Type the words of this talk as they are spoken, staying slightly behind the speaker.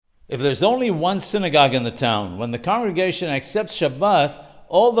If there's only one synagogue in the town, when the congregation accepts Shabbat,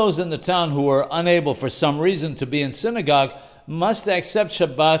 all those in the town who are unable for some reason to be in synagogue must accept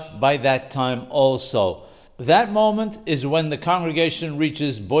Shabbat by that time also. That moment is when the congregation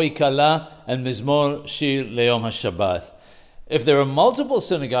reaches Boi Kala and Mizmor Shir Le'yom HaShabbat. If there are multiple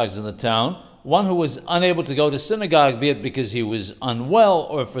synagogues in the town, one who was unable to go to synagogue, be it because he was unwell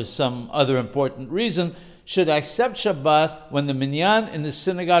or for some other important reason, should accept Shabbat when the Minyan in the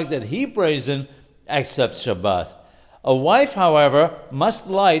synagogue that he prays in accepts Shabbat. A wife, however, must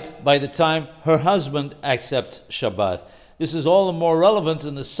light by the time her husband accepts Shabbat. This is all the more relevant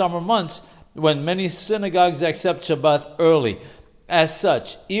in the summer months when many synagogues accept Shabbat early. As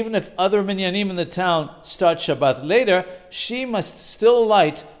such, even if other Minyanim in the town start Shabbat later, she must still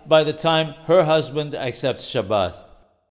light by the time her husband accepts Shabbat.